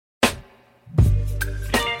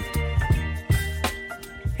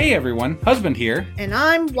Hey everyone, Husband here. And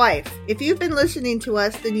I'm Wife. If you've been listening to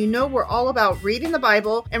us, then you know we're all about reading the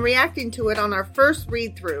Bible and reacting to it on our first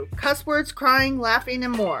read-through. Cuss words, crying, laughing,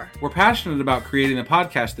 and more. We're passionate about creating a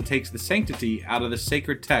podcast that takes the sanctity out of the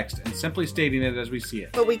sacred text and simply stating it as we see it.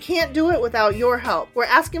 But we can't do it without your help. We're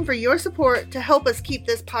asking for your support to help us keep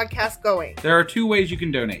this podcast going. There are two ways you can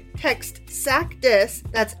donate. Text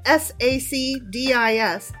SACDIS, that's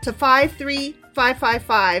SACDIS, to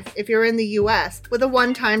 53555 if you're in the U.S. with a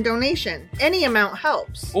one-time donation. Any amount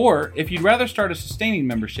helps. Or, if you'd rather start a sustaining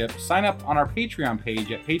membership, sign up on our Patreon page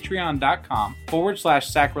at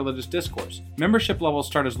patreon.com/sacrilegious discourse. Membership levels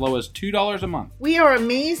start as low as $2 a month. We are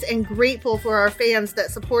amazed and grateful for our fans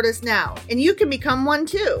that support us now, and you can become one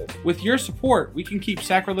too. With your support, we can keep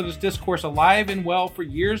Sacrilegious Discourse alive and well for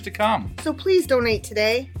years to come. So please donate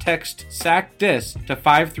today. Text SACDIS to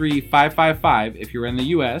 53555 if you're in the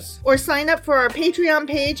U.S. Or sign up for our Patreon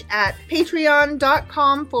page at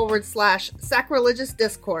patreon.com/sacrilegious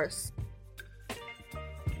discourse.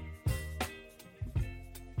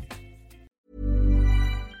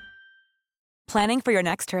 Planning for your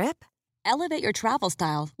next trip? Elevate your travel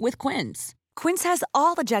style with Quince. Quince has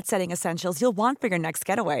all the jet-setting essentials you'll want for your next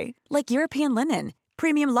getaway, like European linen,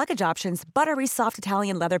 premium luggage options, buttery soft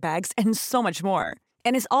Italian leather bags, and so much more.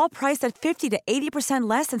 And is all priced at 50 to 80%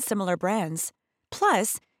 less than similar brands.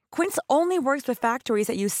 Plus, Quince only works with factories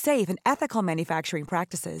that use safe and ethical manufacturing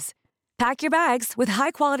practices. Pack your bags with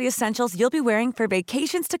high-quality essentials you'll be wearing for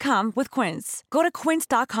vacations to come with Quince. Go to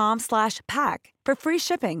quince.com/pack for free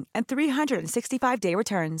shipping and 365-day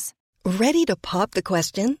returns. Ready to pop the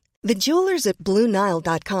question? The jewelers at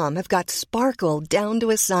BlueNile.com have got sparkle down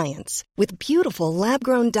to a science with beautiful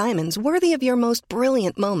lab-grown diamonds worthy of your most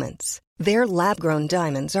brilliant moments. Their lab-grown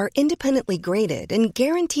diamonds are independently graded and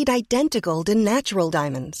guaranteed identical to natural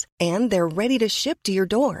diamonds, and they're ready to ship to your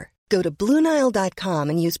door. Go to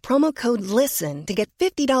BlueNile.com and use promo code LISTEN to get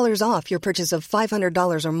 $50 off your purchase of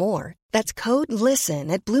 $500 or more. That's code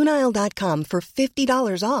LISTEN at BlueNile.com for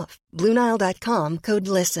 $50 off. BlueNile.com, code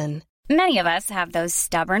LISTEN. Many of us have those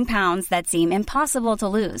stubborn pounds that seem impossible to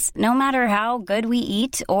lose, no matter how good we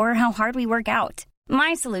eat or how hard we work out.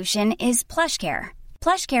 My solution is PlushCare.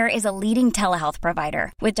 PlushCare is a leading telehealth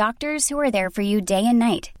provider with doctors who are there for you day and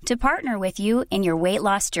night to partner with you in your weight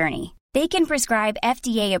loss journey. They can prescribe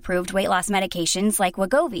FDA-approved weight loss medications like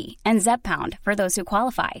Wegovy and Zepbound for those who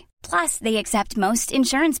qualify. Plus, they accept most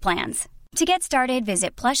insurance plans. To get started,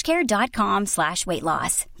 visit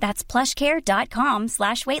plushcare.com/weightloss. That's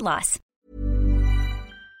plushcare.com/weightloss.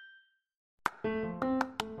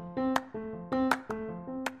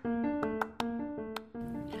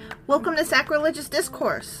 Welcome to Sacrilegious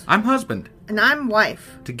Discourse. I'm Husband. And I'm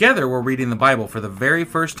Wife. Together, we're reading the Bible for the very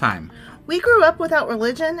first time. We grew up without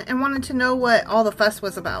religion and wanted to know what all the fuss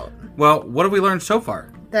was about. Well, what have we learned so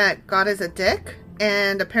far? That God is a dick,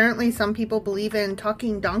 and apparently some people believe in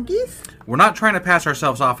talking donkeys? We're not trying to pass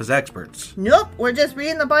ourselves off as experts. Nope, we're just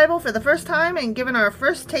reading the Bible for the first time and giving our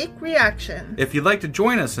first take reaction. If you'd like to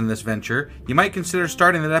join us in this venture, you might consider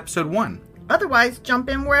starting at episode 1. Otherwise, jump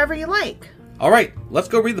in wherever you like. All right, let's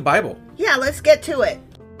go read the Bible. Yeah, let's get to it.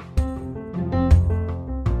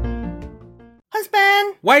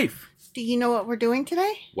 Husband! Wife! Do you know what we're doing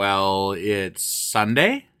today? Well, it's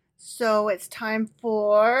Sunday? So it's time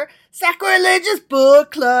for Sacrilegious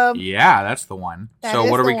Book Club. Yeah, that's the one. So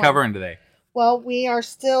what are we covering today? Well, we are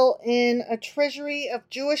still in a treasury of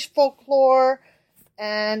Jewish folklore,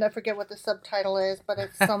 and I forget what the subtitle is, but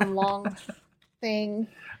it's some long thing.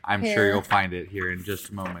 I'm sure you'll find it here in just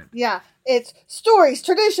a moment. Yeah, it's stories,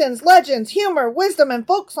 traditions, legends, humor, wisdom, and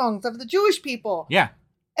folk songs of the Jewish people. Yeah.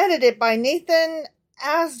 Edited by Nathan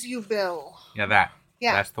Azubil. Yeah, that.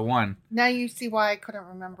 Yeah. That's the one. Now you see why I couldn't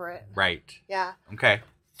remember it. Right. Yeah. Okay.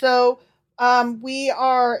 So, we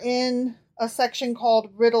are in a section called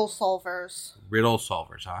Riddle Solvers. Riddle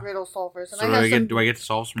solvers, huh? Riddle Solvers. And so do I get to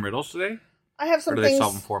solve some riddles today? I have some things. Or do they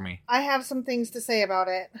solve them for me? I have some things to say about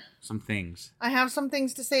it. Some things. I have some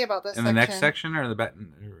things to say about this in the next section or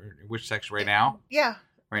which section right now? Yeah.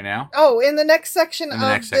 Right now? Oh, in the next section this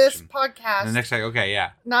podcast. In the next section, okay,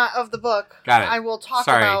 yeah. Not of the book. Got it. I will talk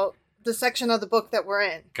about the section of the book that we're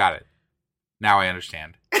in. Got it. Now I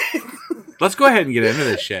understand. Let's go ahead and get into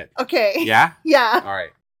this shit. Okay. Yeah? Yeah. All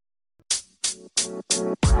right.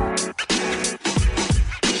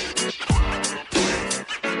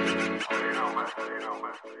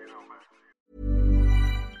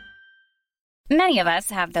 Many of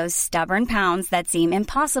us have those stubborn pounds that seem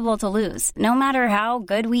impossible to lose, no matter how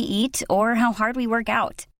good we eat or how hard we work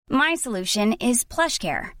out. My solution is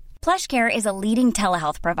PlushCare. PlushCare is a leading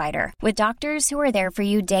telehealth provider with doctors who are there for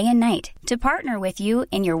you day and night to partner with you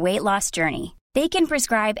in your weight loss journey. They can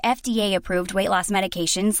prescribe FDA-approved weight loss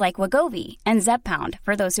medications like Wegovy and Zepbound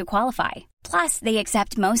for those who qualify. Plus, they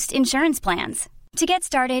accept most insurance plans. To get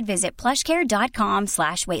started, visit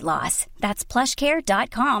plushcare.com/weightloss. That's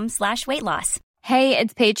plushcare.com/weightloss. Hey,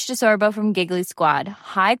 it's Paige DeSorbo from Giggly Squad.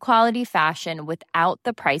 High quality fashion without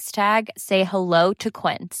the price tag. Say hello to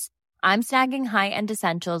Quince. I'm snagging high-end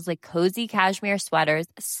essentials like cozy cashmere sweaters,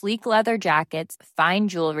 sleek leather jackets, fine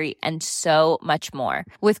jewelry, and so much more.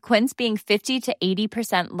 With Quince being 50 to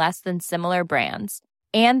 80% less than similar brands.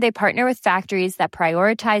 And they partner with factories that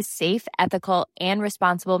prioritize safe, ethical, and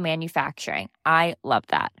responsible manufacturing. I love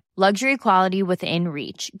that. Luxury quality within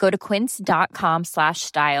reach. Go to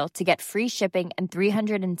quince.com/style to get free shipping and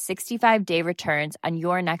 365-day returns on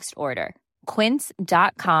your next order.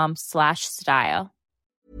 Quince.com/style.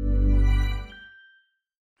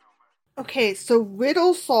 Okay, so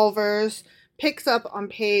Riddle Solvers picks up on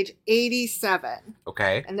page 87.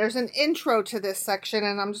 Okay. And there's an intro to this section,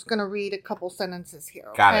 and I'm just going to read a couple sentences here.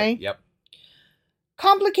 Okay? Got it. Yep.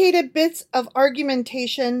 Complicated bits of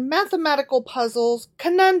argumentation, mathematical puzzles,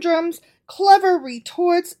 conundrums, clever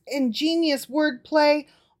retorts, ingenious wordplay,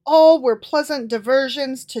 all were pleasant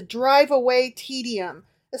diversions to drive away tedium,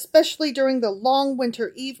 especially during the long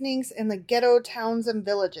winter evenings in the ghetto towns and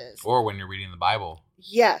villages. Or when you're reading the Bible.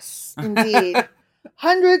 Yes, indeed.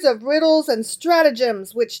 Hundreds of riddles and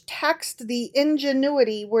stratagems which taxed the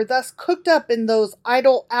ingenuity were thus cooked up in those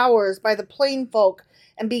idle hours by the plain folk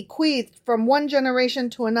and bequeathed from one generation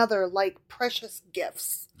to another like precious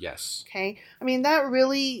gifts. Yes. Okay? I mean, that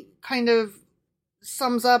really kind of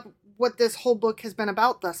sums up what this whole book has been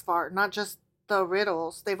about thus far. Not just the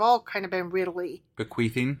riddles. They've all kind of been riddly.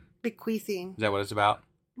 Bequeathing? Bequeathing. Is that what it's about?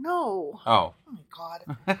 No. Oh. Oh, my God.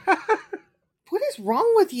 What is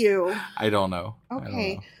wrong with you? I don't know.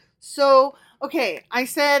 Okay. So, I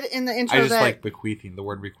said in the intro I just that... like bequeathing. The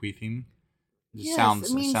word bequeathing. It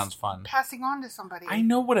sounds fun. Passing on to somebody. I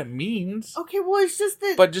know what it means. Okay, well, it's just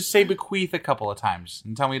that... But just say bequeath a couple of times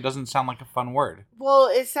and tell me it doesn't sound like a fun word. Well,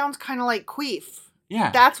 it sounds kind of like queef. Yeah.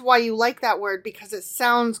 That's why you like that word, because it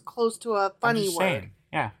sounds close to a funny word. Saying.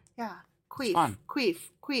 Yeah. Yeah. Queef. It's fun. Queef.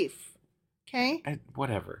 Okay?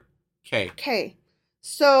 Whatever. Okay. Okay.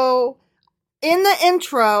 So... in the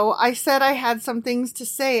intro, I said I had some things to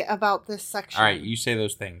say about this section. All right, you say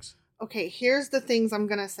those things. Okay, here's the things I'm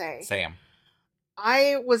going to say. Say them.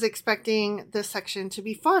 I was expecting this section to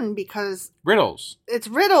be fun because... riddles. It's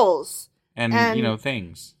riddles. And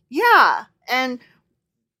things. Yeah, and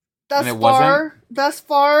thus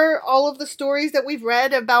far, all of the stories that we've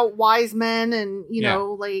read about wise men and,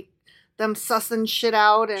 like them sussing shit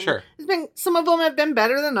out. And sure. Some of them have been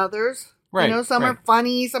better than others. Right. Some are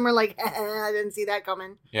funny. Some are like, I didn't see that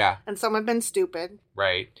coming. Yeah. And some have been stupid.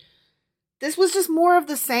 Right. This was just more of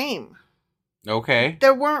the same. Okay.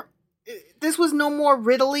 This was no more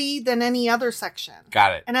riddly than any other section.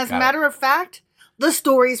 Got it. And as a matter of fact, the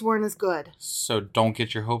stories weren't as good. So don't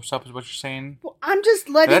get your hopes up is what you're saying? Well, I'm just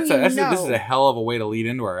letting you know. This is a hell of a way to lead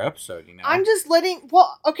into our episode, I'm just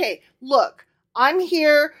look. I'm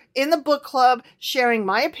here in the book club sharing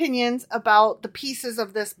my opinions about the pieces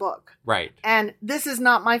of this book. Right. And this is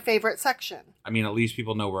not my favorite section. I mean, at least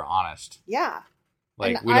people know we're honest. Yeah.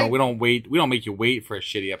 Like, we don't make you wait for a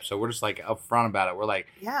shitty episode. We're just like upfront about it. We're like,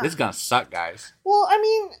 this is gonna suck, guys. Well, I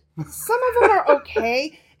mean, some of them are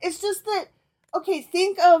okay. It's just that,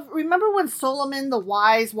 remember when Solomon, the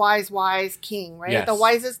wise king, right? Yes. The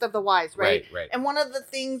wisest of the wise, right? Right. And one of the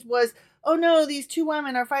things was, oh no, these two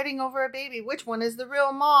women are fighting over a baby. Which one is the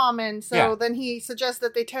real mom? And so then he suggests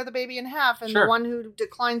that they tear the baby in half, and the one who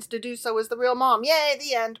declines to do so is the real mom. Yay,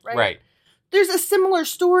 the end, right? Right. There's a similar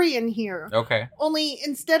story in here. Okay. Only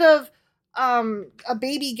instead of a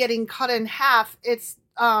baby getting cut in half, it's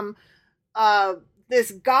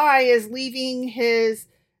this guy is leaving his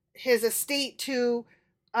estate to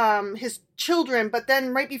his children, but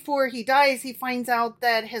then right before he dies, he finds out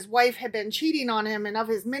that his wife had been cheating on him, and of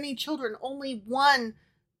his many children, only one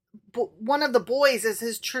of the boys is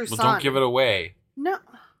his true son. Well, don't give it away. No,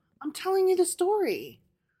 I'm telling you the story.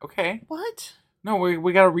 Okay. What? No,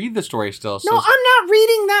 we got to read the story still. No, I'm not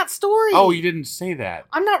reading that story. Oh, you didn't say that.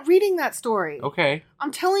 I'm not reading that story. Okay.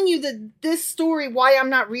 I'm telling you that this story, why I'm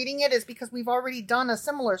not reading it, is because we've already done a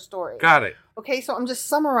similar story. Got it. Okay, so I'm just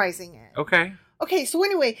summarizing it. Okay. Okay, so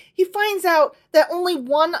anyway, he finds out that only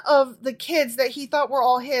one of the kids that he thought were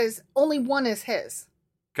all his, only one is his.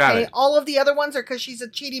 Got it. All of the other ones are because she's a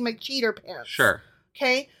cheaty McCheater pants. Sure.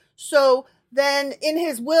 Okay, so then in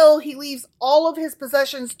his will, he leaves all of his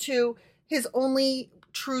possessions to his only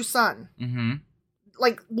true son. Mm-hmm.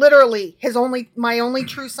 Like, literally, my only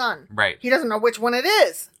true son. Right. He doesn't know which one it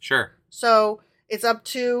is. Sure. So it's up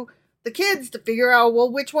to the kids to figure out,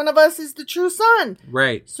 well, which one of us is the true son.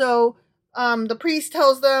 Right. So the priest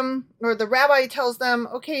tells them, or the rabbi tells them,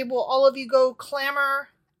 okay, well, all of you go clamor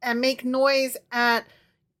and make noise at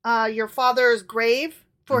your father's grave,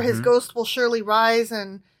 for his ghost will surely rise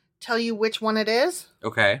and tell you which one it is.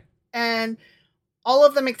 Okay. And all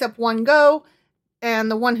of them except one go, and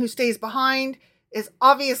the one who stays behind is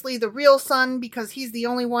obviously the real son, because he's the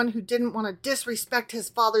only one who didn't want to disrespect his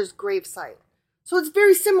father's gravesite. So it's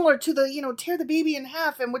very similar to the, tear the baby in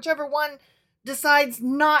half, and whichever one decides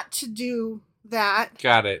not to do that.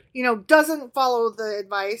 Got it. Doesn't follow the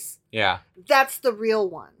advice. Yeah. That's the real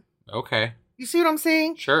one. Okay. You see what I'm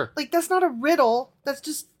saying? Sure. Like, that's not a riddle. That's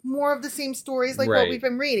just more of the same stories like what we've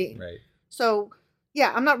been reading. Right. So,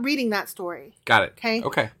 yeah, I'm not reading that story. Got it. Okay?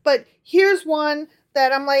 Okay. But here's one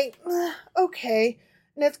that I'm like, okay.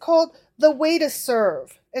 And it's called The Way to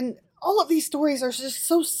Serve. And all of these stories are just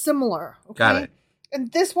so similar. Okay? Got it.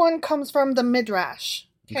 And this one comes from the Midrash.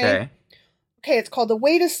 Okay. Okay, it's called The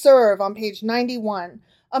Way to Serve on page 91.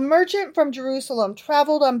 A merchant from Jerusalem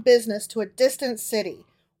traveled on business to a distant city.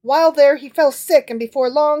 While there, he fell sick and before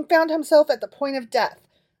long found himself at the point of death.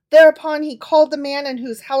 Thereupon he called the man in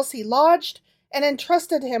whose house he lodged and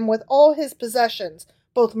entrusted him with all his possessions,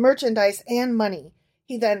 both merchandise and money.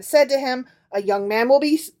 He then said to him, a young man will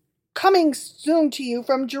be coming soon to you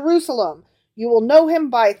from Jerusalem. You will know him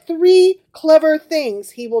by 3 clever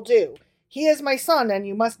things he will do. He is my son, and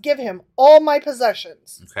you must give him all my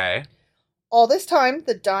possessions. Okay. All this time,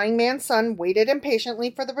 the dying man's son waited impatiently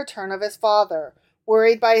for the return of his father.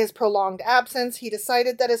 Worried by his prolonged absence, he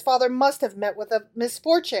decided that his father must have met with a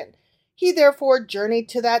misfortune. He therefore journeyed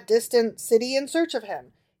to that distant city in search of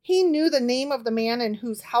him. He knew the name of the man in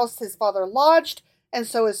whose house his father lodged, and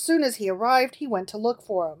so as soon as he arrived, he went to look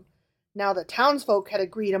for him. Now the townsfolk had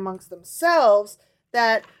agreed amongst themselves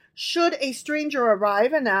that should a stranger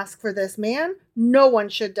arrive and ask for this man, no one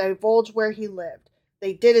should divulge where he lived.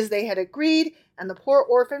 They did as they had agreed, and the poor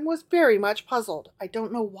orphan was very much puzzled. I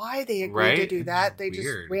don't know why they agreed to do that. They just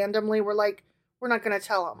randomly were like, we're not going to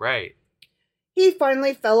tell him. Right. He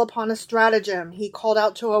finally fell upon a stratagem. He called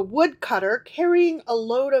out to a woodcutter carrying a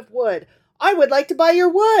load of wood, I would like to buy your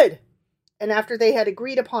wood. And after they had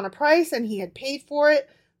agreed upon a price and he had paid for it,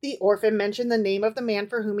 the orphan mentioned the name of the man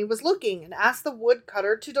for whom he was looking and asked the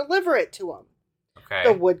woodcutter to deliver it to him. Okay.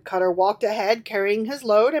 The woodcutter walked ahead carrying his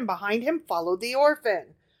load, and behind him followed the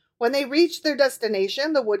orphan. When they reached their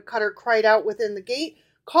destination, the woodcutter cried out within the gate,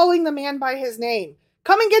 calling the man by his name.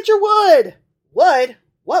 Come and get your wood! Wood?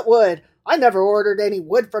 What wood? I never ordered any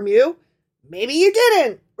wood from you. Maybe you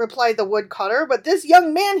didn't, replied the woodcutter, but this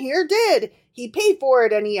young man here did. He paid for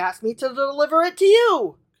it and he asked me to deliver it to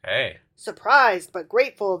you. Okay. Surprised but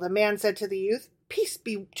grateful, the man said to the youth, Peace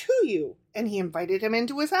be to you, and he invited him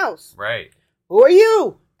into his house. Right. Who are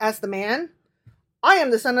you? Asked the man. I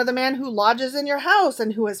am the son of the man who lodges in your house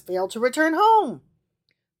and who has failed to return home.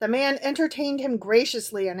 The man entertained him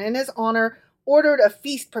graciously and in his honor ordered a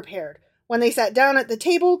feast prepared. When they sat down at the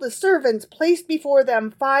table, the servants placed before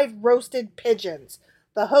them 5 roasted pigeons.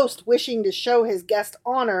 The host, wishing to show his guest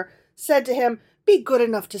honor, said to him, Be good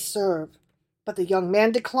enough to serve. But the young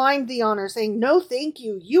man declined the honor, saying, No, thank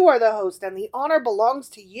you. You are the host, and the honor belongs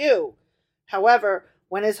to you. However,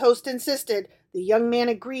 when his host insisted, the young man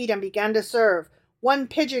agreed and began to serve. 1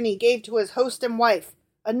 pigeon he gave to his host and wife.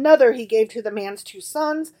 Another he gave to the man's 2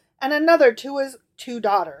 sons, and another to his 2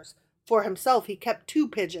 daughters. For himself he kept 2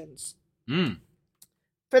 pigeons.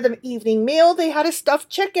 For the evening meal, they had a stuffed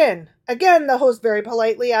chicken. Again, the host very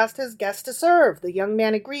politely asked his guest to serve. The young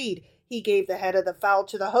man agreed. He gave the head of the fowl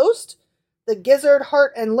to the host, the gizzard,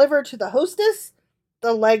 heart, and liver to the hostess,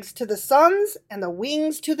 the legs to the sons, and the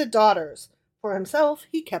wings to the daughters. For himself,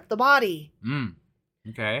 he kept the body.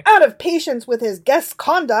 Okay. Out of patience with his guest's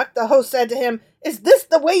conduct, the host said to him, Is this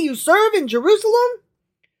the way you serve in Jerusalem?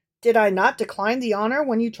 Did I not decline the honor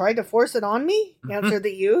when you tried to force it on me? Answered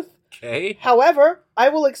the youth. Okay. However, I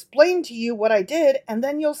will explain to you what I did, and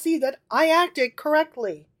then you'll see that I acted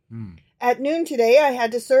correctly. At noon today, I had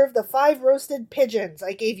to serve the 5 roasted pigeons.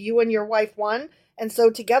 I gave you and your wife 1, and so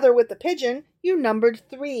together with the pigeon, you numbered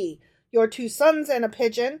 3. Your 2 sons and a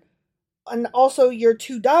pigeon, and also your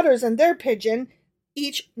 2 daughters and their pigeon,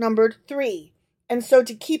 each numbered 3. And so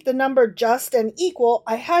to keep the number just and equal,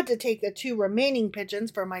 I had to take the 2 remaining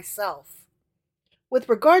pigeons for myself. With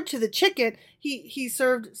regard to the chicken, he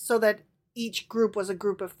served so that each group was a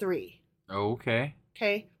group of 3. Okay.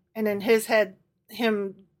 Okay? And in his head,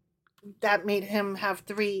 that made him have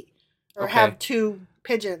 3, or have 2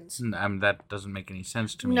 pigeons. That doesn't make any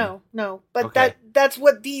sense to me. No. But that's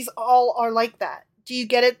what these all are like that. Do you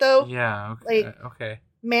get it, though? Yeah, okay. Okay.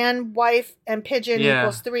 Man, wife, and pigeon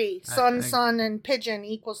equals 3. Son, son, and pigeon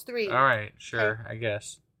equals 3. All right, sure, okay. I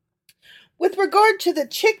guess. With regard to the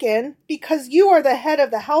chicken, because you are the head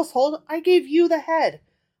of the household, I gave you the head.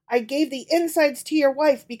 I gave the insides to your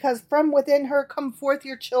wife, because from within her come forth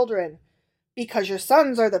your children. Because your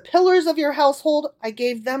sons are the pillars of your household, I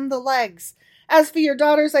gave them the legs. As for your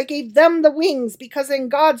daughters, I gave them the wings, because in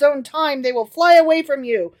God's own time they will fly away from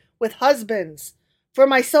you with husbands. For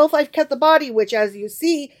myself I've kept the body, which, as you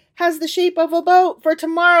see, has the shape of a boat, for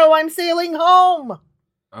tomorrow I'm sailing home.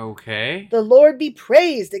 Okay. The Lord be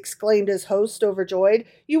praised, exclaimed his host, overjoyed.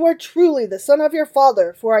 You are truly the son of your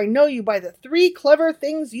father, for I know you by the 3 clever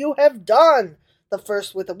things you have done. The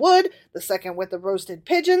first with the wood, the second with the roasted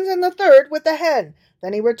pigeons, and the third with the hen.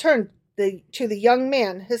 Then he returned to the young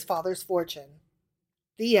man his father's fortune.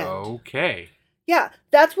 The end. Okay. Yeah,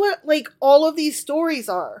 that's what, like, all of these stories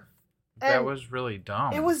are. And that was really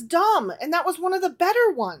dumb. It was dumb, and that was one of the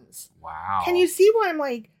better ones. Wow. Can you see why I'm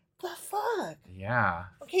like, the fuck? Yeah.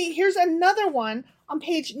 Okay, here's another one on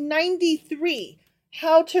page 93.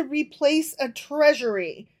 How to replace a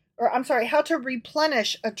treasury. Or, I'm sorry, how to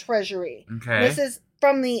replenish a treasury. Okay. This is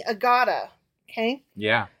from the Agata. Okay?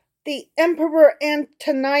 Yeah. The Emperor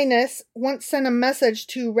Antoninus once sent a message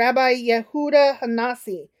to Rabbi Yehuda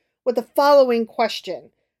Hanasi with the following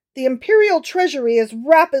question. The imperial treasury is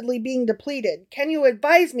rapidly being depleted. Can you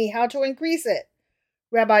advise me how to increase it?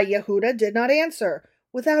 Rabbi Yehuda did not answer.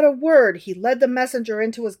 Without a word, he led the messenger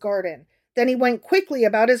into his garden. Then he went quickly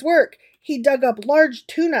about his work. He dug up large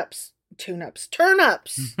turnips,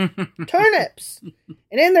 and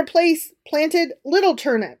in their place planted little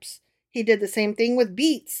turnips. He did the same thing with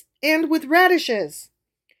beets and with radishes.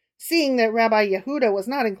 Seeing that Rabbi Yehuda was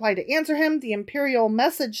not inclined to answer him, the imperial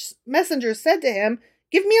messenger said to him,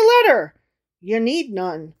 Give me a letter. You need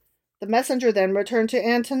none. The messenger then returned to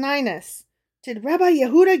Antoninus. Did Rabbi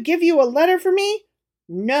Yehuda give you a letter for me?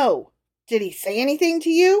 No. Did he say anything to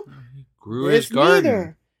you? He grew his garden.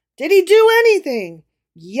 Neither. Did he do anything?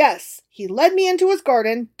 Yes. He led me into his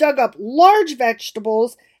garden, dug up large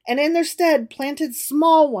vegetables, and in their stead planted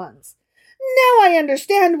small ones. Now I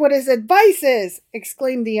understand what his advice is,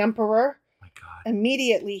 exclaimed the emperor. My God.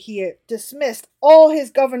 Immediately he dismissed all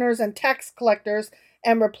his governors and tax collectors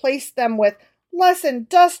and replaced them with less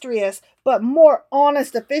industrious but more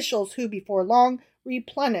honest officials who before long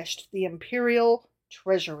replenished the imperial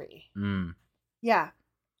treasury. Yeah.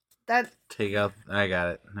 Take out, I got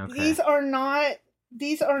it. Okay. These are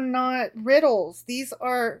not riddles. These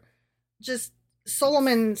are just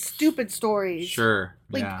Solomon stupid stories. Sure.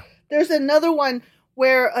 Like, yeah. There's another one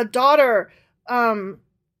where a daughter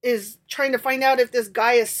is trying to find out if this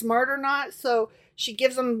guy is smart or not. So she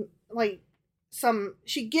gives him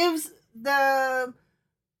she gives the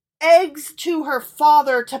eggs to her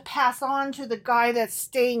father to pass on to the guy that's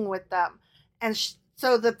staying with them. And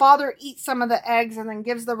so the father eats some of the eggs and then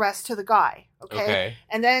gives the rest to the guy. Okay.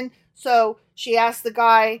 And then, so she asks the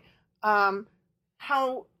guy,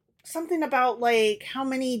 something about like how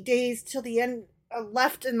many days till the end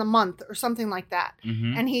left in the month or something like that.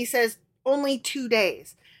 Mm-hmm. And he says only 2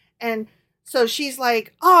 days. And so she's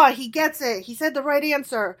like, he gets it. He said the right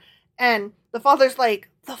answer. And the father's like,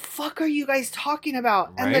 the fuck are you guys talking about?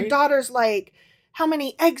 Right? And the daughter's like, how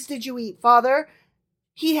many eggs did you eat, father?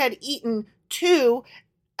 He had eaten 2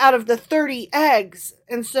 out of the 30 eggs.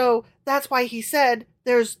 And so that's why he said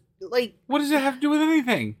there's like... What does it have to do with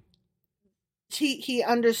anything? He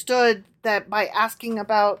understood that by asking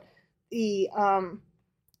about the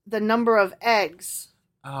number of eggs.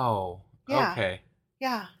 Oh, yeah. Okay.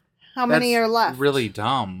 Yeah. How many are left? Really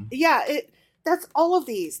dumb. Yeah, that's all of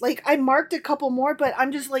these. Like, I marked a couple more, but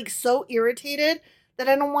I'm just like so irritated that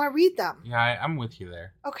I don't want to read them. Yeah, I'm with you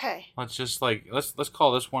there. Okay. Let's just let's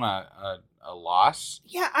call this one a loss.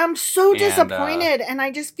 Yeah, I'm so disappointed, and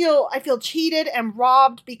I feel cheated and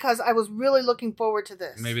robbed because I was really looking forward to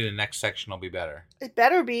this. Maybe the next section will be better. It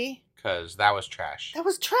better be. Because that was trash. That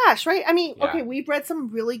was trash, right? I mean, okay, we've read some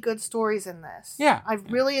really good stories in this. Yeah.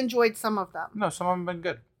 I've really enjoyed some of them. No, some of them have been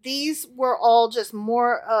good. These were all just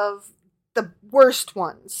more of the worst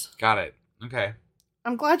ones. Got it. Okay.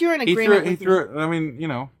 I'm glad you're in agreement with me. I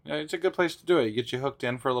mean, it's a good place to do it. You get you hooked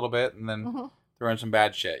in for a little bit and then throw in some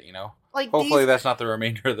bad shit, Like hopefully that's not the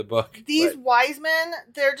remainder of the book. These wise men,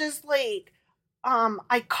 they're just like,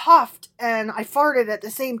 I coughed and I farted at the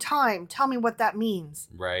same time. Tell me what that means.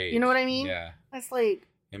 Right. You know what I mean? Yeah. That's like...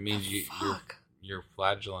 It means your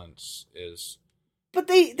flagellance is... But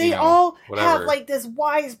they all have like this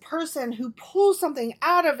wise person who pulls something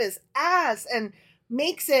out of his ass and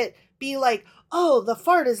makes it be like, oh, the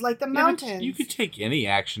fart is like the mountains. You could take any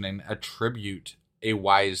action and attribute a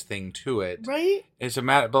wise thing to it. Right? It's a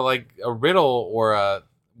matter, but like a riddle or a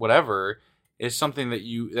whatever is something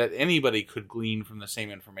that anybody could glean from the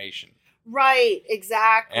same information. Right,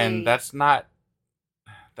 exactly. And that's not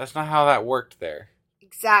how that worked there.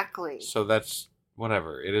 Exactly. So that's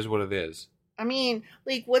whatever. It is what it is. I mean,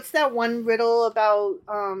 like, what's that one riddle about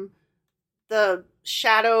the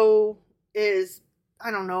shadow is,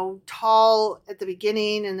 I don't know, tall at the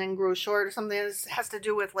beginning and then grows short or something? This has to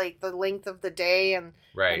do with, like, the length of the day and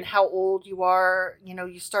how old you are. You know,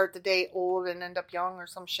 you start the day old and end up young or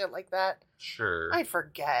some shit like that. Sure. I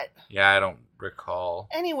forget. Yeah, I don't recall.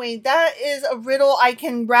 Anyway, that is a riddle I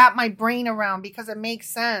can wrap my brain around because it makes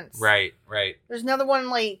sense. Right. There's another one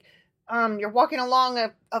like, you're walking along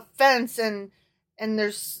a fence and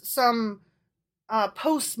there's some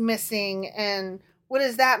posts missing, and what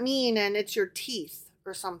does that mean? And it's your teeth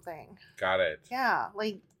or something. Got it. Yeah,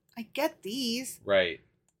 like, I get these. Right.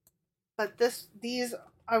 But these,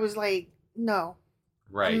 I was like, no.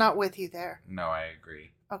 Right. I'm not with you there. No, I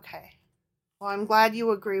agree. Okay. Well, I'm glad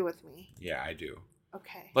you agree with me. Yeah, I do.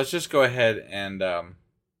 Okay. Let's just go ahead and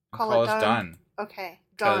call us done. Okay,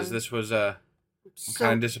 done. Because this was I'm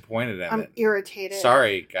kind of disappointed in it. I'm irritated.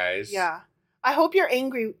 Sorry, guys. Yeah. I hope you're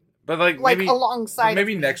angry. But like maybe, alongside.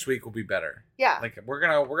 Maybe next week will be better. Yeah. Like we're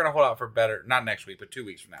gonna hold out for better. Not next week, but 2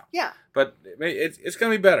 weeks from now. Yeah. But it's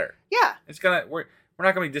gonna be better. Yeah. We're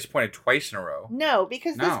not gonna be disappointed twice in a row. No,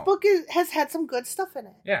 because this book has had some good stuff in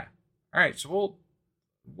it. Yeah. All right. So we'll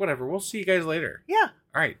see you guys later. Yeah.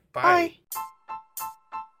 All right. Bye. Bye.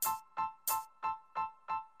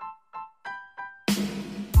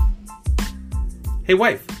 Hey,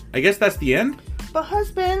 wife. I guess that's the end? But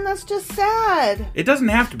husband, that's just sad. It doesn't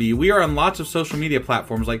have to be. We are on lots of social media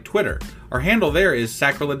platforms like Twitter. Our handle there is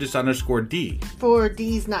sacrilegious_D. For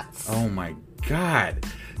D's nuts. Oh my God.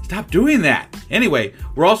 Stop doing that. Anyway,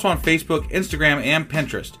 we're also on Facebook, Instagram, and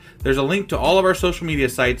Pinterest. There's a link to all of our social media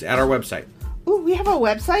sites at our website. Ooh, we have a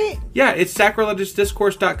website? Yeah, it's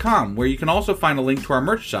sacrilegiousdiscourse.com, where you can also find a link to our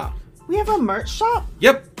merch shop. We have a merch shop?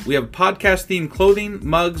 Yep, we have podcast-themed clothing,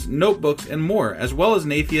 mugs, notebooks, and more, as well as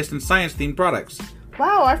an atheist and science-themed products.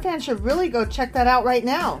 Wow, our fans should really go check that out right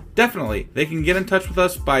now. Definitely. They can get in touch with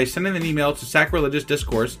us by sending an email to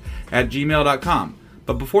sacrilegiousdiscourse@gmail.com.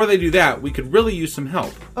 But before they do that, we could really use some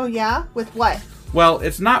help. Oh yeah? With what? Well,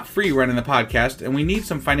 it's not free running the podcast, and we need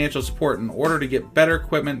some financial support in order to get better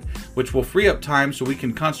equipment, which will free up time so we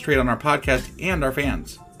can concentrate on our podcast and our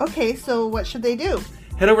fans. Okay, so what should they do?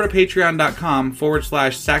 Head over to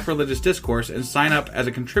patreon.com/sacrilegiousdiscourse and sign up as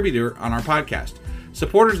a contributor on our podcast.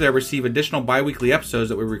 Supporters there receive additional bi-weekly episodes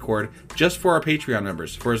that we record just for our Patreon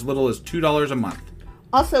members for as little as $2 a month.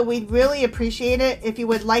 Also, we'd really appreciate it if you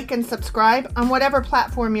would like and subscribe on whatever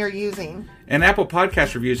platform you're using. And Apple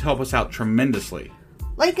Podcast reviews help us out tremendously.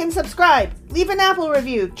 Like and subscribe. Leave an Apple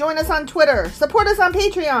review. Join us on Twitter. Support us on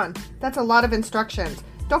Patreon. That's a lot of instructions.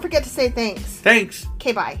 Don't forget to say thanks. Thanks.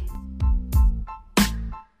 Okay, bye.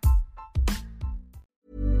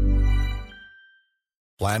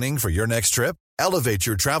 Planning for your next trip? Elevate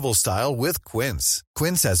your travel style with Quince.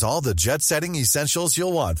 Quince has all the jet-setting essentials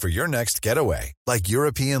you'll want for your next getaway, like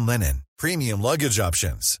European linen, premium luggage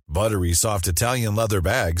options, buttery soft Italian leather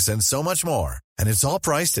bags, and so much more. And it's all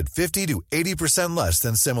priced at 50 to 80% less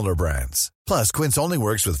than similar brands. Plus, Quince only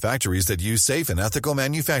works with factories that use safe and ethical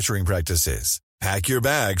manufacturing practices. Pack your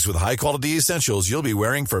bags with high-quality essentials you'll be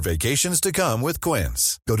wearing for vacations to come with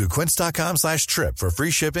Quince. Go to quince.com/trip for free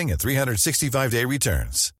shipping and 365-day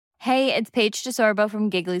returns. Hey, it's Paige DeSorbo from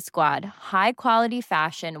Giggly Squad. High quality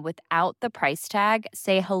fashion without the price tag.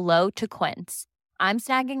 Say hello to Quince. I'm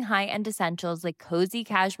snagging high-end essentials like cozy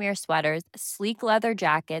cashmere sweaters, sleek leather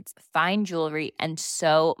jackets, fine jewelry, and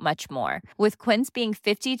so much more. With Quince being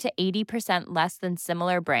 50 to 80% less than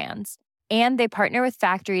similar brands. And they partner with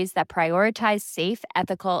factories that prioritize safe,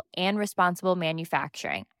 ethical, and responsible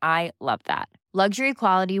manufacturing. I love that. Luxury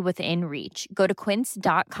quality within reach. Go to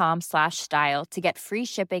quince.com/style to get free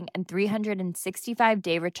shipping and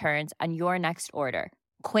 365-day returns on your next order.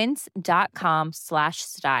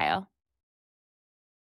 Quince.com/style.